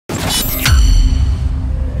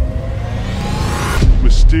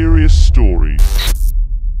mysterious story.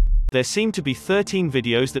 There seem to be 13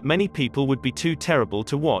 videos that many people would be too terrible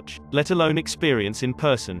to watch, let alone experience in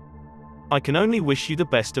person. I can only wish you the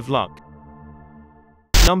best of luck.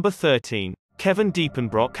 Number 13. Kevin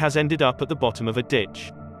Diepenbrock has ended up at the bottom of a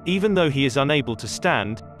ditch. Even though he is unable to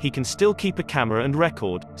stand, he can still keep a camera and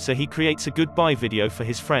record, so he creates a goodbye video for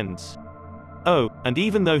his friends. Oh, and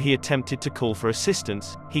even though he attempted to call for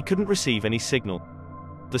assistance, he couldn't receive any signal.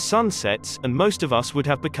 The sun sets, and most of us would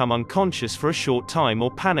have become unconscious for a short time or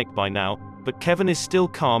panicked by now, but Kevin is still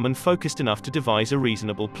calm and focused enough to devise a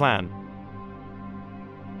reasonable plan.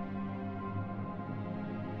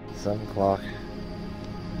 7 o'clock.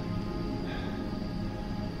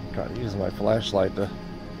 Gotta use my flashlight to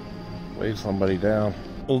wave somebody down.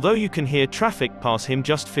 Although you can hear traffic pass him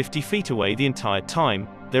just 50 feet away the entire time,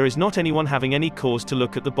 there is not anyone having any cause to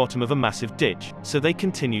look at the bottom of a massive ditch, so they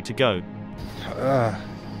continue to go.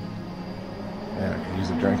 Man, I could use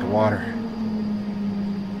a drink of water.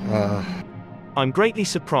 I'm greatly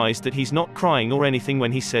surprised that he's not crying or anything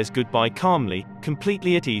when he says goodbye calmly,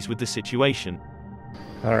 completely at ease with the situation.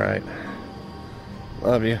 Alright.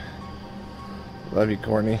 Love you. Love you,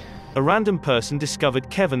 Courtney. A random person discovered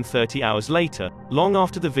Kevin 30 hours later, long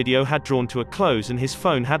after the video had drawn to a close and his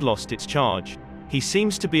phone had lost its charge. He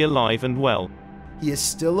seems to be alive and well. He is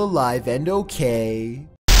still alive and okay.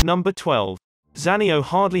 Number 12. Zanio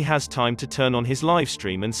hardly has time to turn on his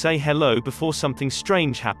livestream and say hello before something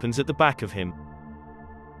strange happens at the back of him.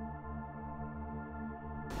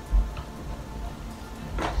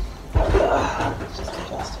 Just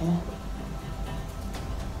adjust here.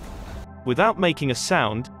 Without making a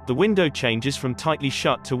sound, the window changes from tightly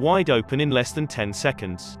shut to wide open in less than 10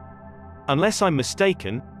 seconds. Unless I'm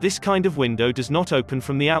mistaken, this kind of window does not open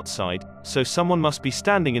from the outside, so someone must be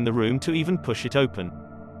standing in the room to even push it open.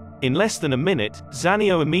 In less than a minute,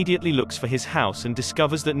 Zanio immediately looks for his house and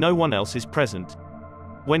discovers that no one else is present.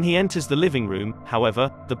 When he enters the living room,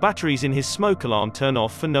 however, the batteries in his smoke alarm turn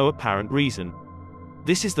off for no apparent reason.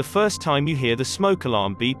 This is the first time you hear the smoke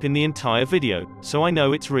alarm beep in the entire video, so I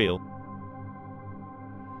know it's real.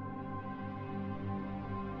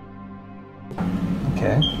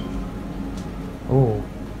 Okay. Ooh,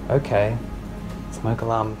 okay. Smoke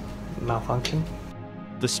alarm malfunction?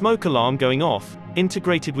 The smoke alarm going off,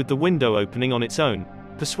 integrated with the window opening on its own,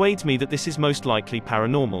 persuades me that this is most likely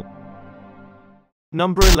paranormal.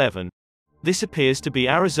 Number 11. This appears to be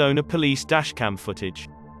Arizona police dashcam footage.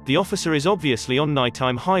 The officer is obviously on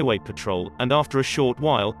nighttime highway patrol, and after a short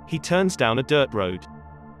while, he turns down a dirt road.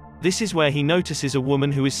 This is where he notices a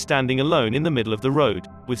woman who is standing alone in the middle of the road,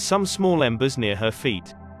 with some small embers near her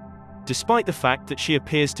feet. Despite the fact that she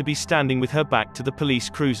appears to be standing with her back to the police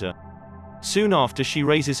cruiser. Soon after she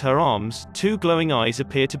raises her arms, 2 glowing eyes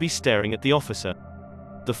appear to be staring at the officer.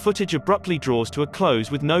 The footage abruptly draws to a close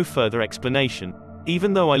with no further explanation.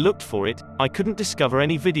 Even though I looked for it, I couldn't discover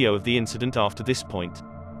any video of the incident after this point.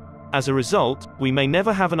 As a result, we may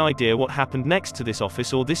never have an idea what happened next to this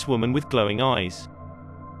office or this woman with glowing eyes.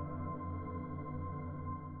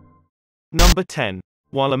 Number 10.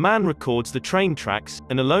 While a man records the train tracks,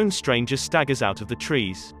 an alone stranger staggers out of the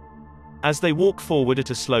trees. As they walk forward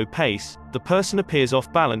at a slow pace, the person appears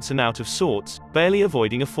off balance and out of sorts, barely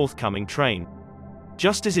avoiding a forthcoming train.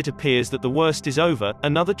 Just as it appears that the worst is over,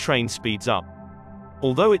 another train speeds up.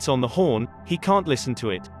 Although it's on the horn, he can't listen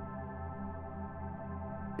to it.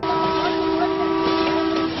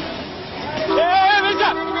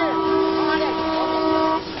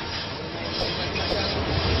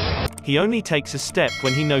 He only takes a step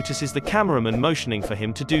when he notices the cameraman motioning for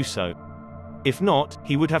him to do so. If not,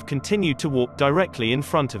 he would have continued to walk directly in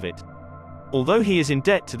front of it. Although he is in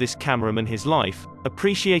debt to this cameraman his life,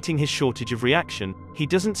 appreciating his shortage of reaction, he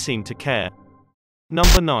doesn't seem to care.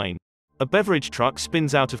 Number 9. A beverage truck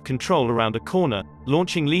spins out of control around a corner,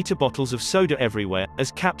 launching liter bottles of soda everywhere,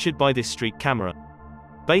 as captured by this street camera.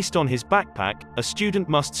 Based on his backpack, a student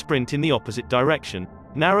must sprint in the opposite direction,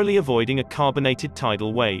 narrowly avoiding a carbonated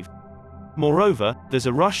tidal wave. Moreover, there's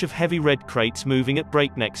a rush of heavy red crates moving at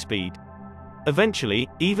breakneck speed. Eventually,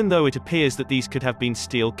 even though it appears that these could have been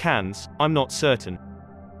steel cans, I'm not certain.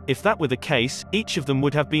 If that were the case, each of them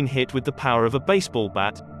would have been hit with the power of a baseball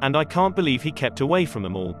bat, and I can't believe he kept away from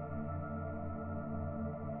them all.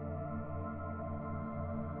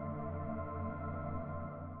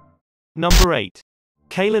 Number 8.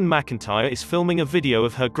 Kaylin McIntyre is filming a video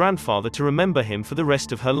of her grandfather to remember him for the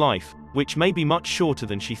rest of her life, which may be much shorter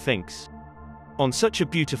than she thinks. On such a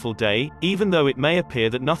beautiful day, even though it may appear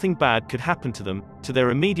that nothing bad could happen to them, to their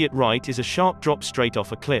immediate right is a sharp drop straight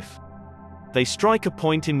off a cliff. They strike a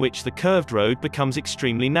point in which the curved road becomes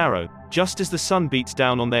extremely narrow, just as the sun beats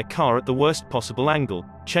down on their car at the worst possible angle,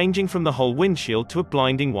 changing from the whole windshield to a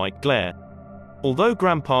blinding white glare. Although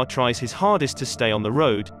Grandpa tries his hardest to stay on the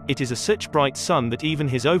road, it is such bright sun that even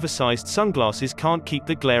his oversized sunglasses can't keep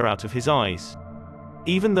the glare out of his eyes.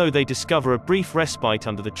 Even though they discover a brief respite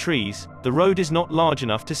under the trees, the road is not large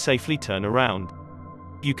enough to safely turn around.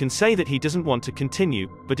 You can say that he doesn't want to continue,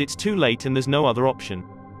 but it's too late and there's no other option.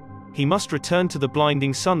 He must return to the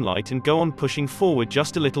blinding sunlight and go on pushing forward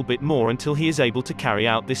just a little bit more until he is able to carry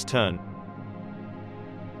out this turn.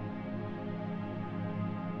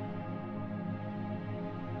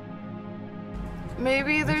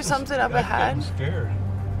 Maybe there's something up ahead. I'm scared.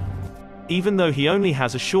 Even though he only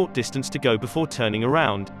has a short distance to go before turning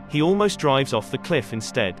around, he almost drives off the cliff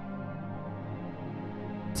instead.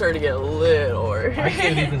 Starting to get a little worried. I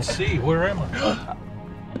can't even see. Where am I?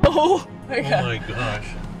 Oh my Oh god. my gosh.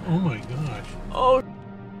 Oh my gosh. Oh.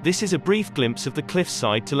 This is a brief glimpse of the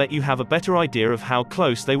cliffside to let you have a better idea of how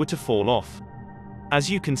close they were to fall off. As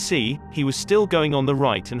you can see, he was still going on the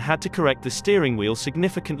right and had to correct the steering wheel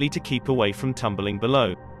significantly to keep away from tumbling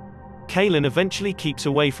below. Kaylin eventually keeps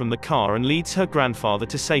away from the car and leads her grandfather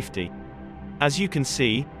to safety. As you can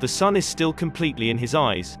see, the sun is still completely in his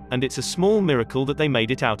eyes, and it's a small miracle that they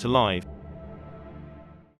made it out alive.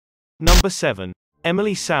 Number 7.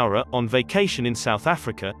 Emily Sauer, on vacation in South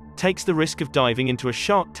Africa, takes the risk of diving into a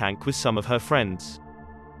shark tank with some of her friends.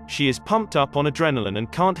 She is pumped up on adrenaline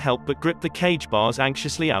and can't help but grip the cage bars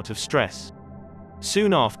anxiously out of stress.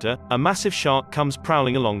 Soon after, a massive shark comes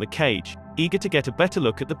prowling along the cage, eager to get a better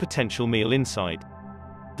look at the potential meal inside.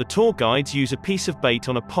 The tour guides use a piece of bait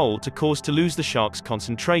on a pole to cause to lose the shark's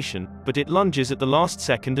concentration, but it lunges at the last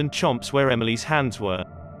second and chomps where Emily's hands were.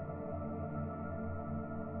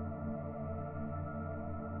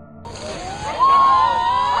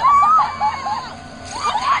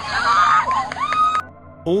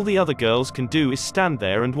 All the other girls can do is stand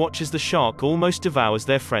there and watch as the shark almost devours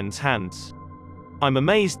their friends' hands. I'm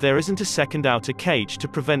amazed there isn't a second outer cage to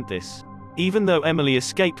prevent this. Even though Emily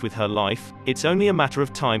escaped with her life, it's only a matter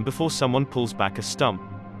of time before someone pulls back a stump.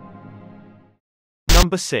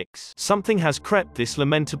 Number 6. Something has crept this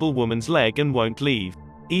lamentable woman's leg and won't leave.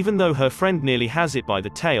 Even though her friend nearly has it by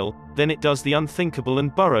the tail, then it does the unthinkable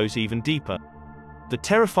and burrows even deeper. The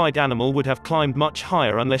terrified animal would have climbed much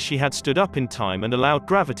higher unless she had stood up in time and allowed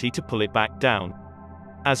gravity to pull it back down.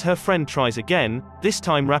 As her friend tries again, this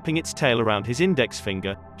time wrapping its tail around his index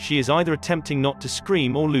finger, she is either attempting not to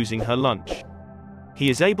scream or losing her lunch. He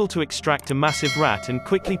is able to extract a massive rat and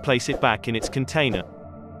quickly place it back in its container.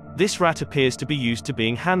 This rat appears to be used to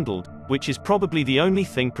being handled, which is probably the only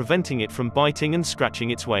thing preventing it from biting and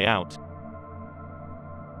scratching its way out.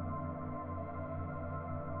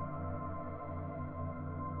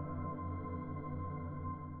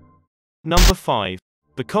 Number 5.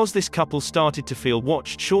 Because this couple started to feel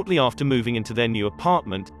watched shortly after moving into their new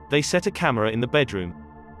apartment, they set a camera in the bedroom.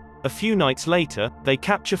 A few nights later, they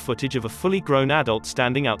capture footage of a fully grown adult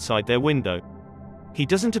standing outside their window. He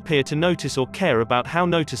doesn't appear to notice or care about how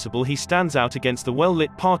noticeable he stands out against the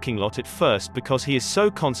well-lit parking lot at first because he is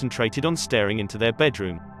so concentrated on staring into their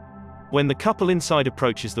bedroom. When the couple inside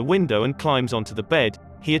approaches the window and climbs onto the bed,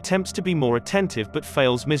 he attempts to be more attentive but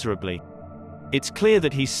fails miserably. It's clear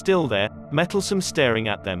that he's still there, mettlesome staring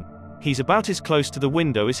at them. He's about as close to the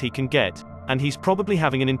window as he can get, and he's probably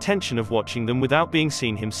having an intention of watching them without being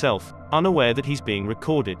seen himself, unaware that he's being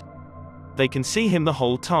recorded. They can see him the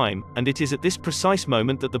whole time, and it is at this precise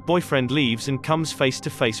moment that the boyfriend leaves and comes face to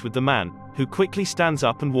face with the man, who quickly stands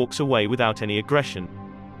up and walks away without any aggression.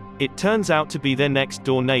 It turns out to be their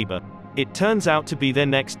next-door neighbor.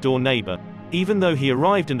 Even though he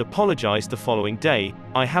arrived and apologized the following day,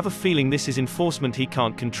 I have a feeling this is enforcement he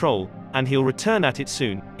can't control, and he'll return at it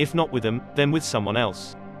soon, if not with them, then with someone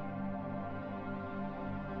else.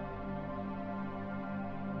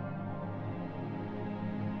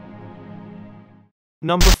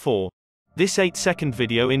 Number 4. This 8-second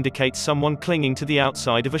video indicates someone clinging to the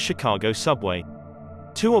outside of a Chicago subway.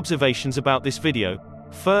 2 observations about this video.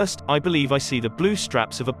 First, I believe I see the blue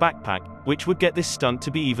straps of a backpack, which would get this stunt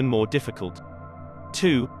to be even more difficult.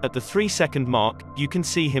 2, at the 3-second mark, you can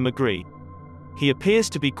see him agree. He appears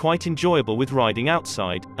to be quite enjoyable with riding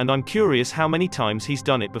outside, and I'm curious how many times he's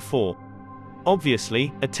done it before.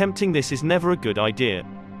 Obviously, attempting this is never a good idea.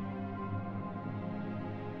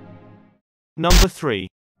 Number 3.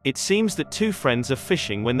 It seems that 2 friends are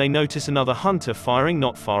fishing when they notice another hunter firing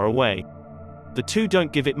not far away. The 2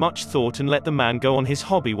 don't give it much thought and let the man go on his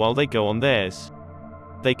hobby while they go on theirs.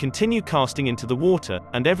 They continue casting into the water,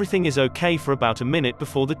 and everything is okay for about a minute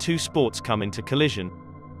before the 2 sports come into collision.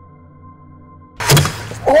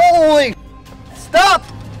 Holy! Stop!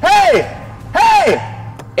 Hey!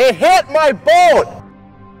 Hey! It hit my boat!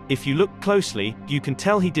 If you look closely, you can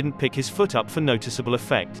tell he didn't pick his foot up for noticeable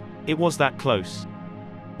effect. It was that close.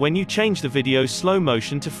 When you change the video's slow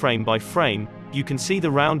motion to frame by frame, you can see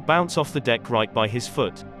the round bounce off the deck right by his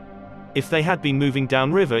foot. If they had been moving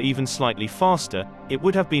downriver even slightly faster, it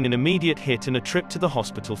would have been an immediate hit and a trip to the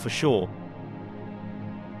hospital for sure.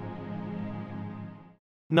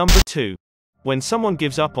 Number 2. When someone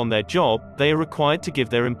gives up on their job, they are required to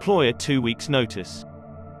give their employer 2 weeks' notice.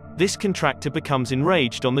 This contractor becomes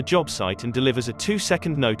enraged on the job site and delivers a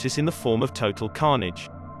 2-second notice in the form of total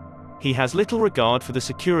carnage. He has little regard for the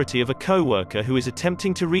security of a co-worker who is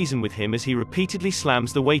attempting to reason with him as he repeatedly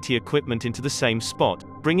slams the weighty equipment into the same spot,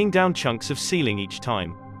 bringing down chunks of ceiling each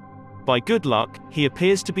time. By good luck, he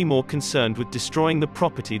appears to be more concerned with destroying the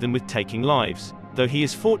property than with taking lives, though he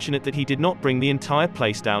is fortunate that he did not bring the entire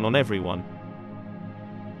place down on everyone.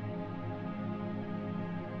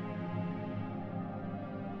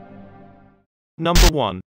 Number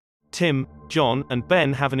 1. Tim, John, and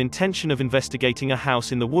Ben have an intention of investigating a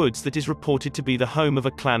house in the woods that is reported to be the home of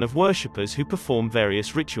a clan of worshippers who perform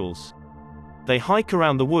various rituals. They hike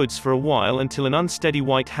around the woods for a while until an unsteady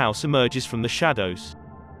white house emerges from the shadows.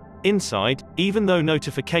 Inside, even though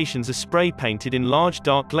notifications are spray-painted in large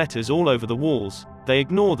dark letters all over the walls, they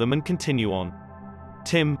ignore them and continue on.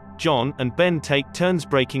 Tim, John, and Ben take turns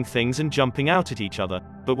breaking things and jumping out at each other,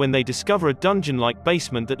 but when they discover a dungeon-like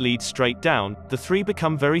basement that leads straight down, the three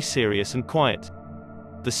become very serious and quiet.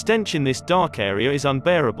 The stench in this dark area is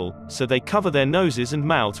unbearable, so they cover their noses and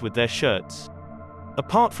mouths with their shirts.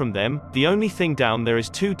 Apart from them, the only thing down there is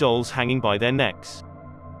 2 dolls hanging by their necks.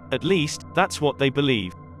 At least, that's what they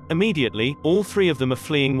believe. Immediately, all 3 of them are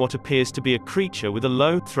fleeing what appears to be a creature with a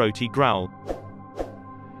low, throaty growl.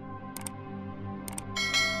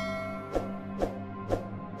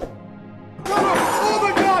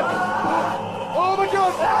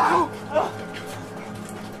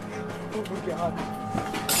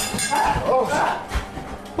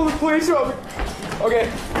 Oh, please help me.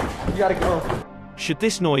 Okay, you gotta go. Should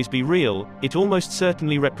this noise be real, it almost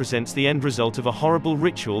certainly represents the end result of a horrible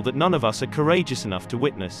ritual that none of us are courageous enough to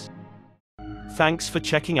witness. Thanks for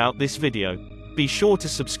checking out this video. Be sure to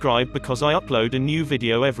subscribe because I upload a new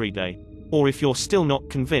video every day. Or if you're still not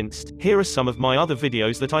convinced, here are some of my other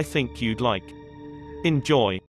videos that I think you'd like. Enjoy.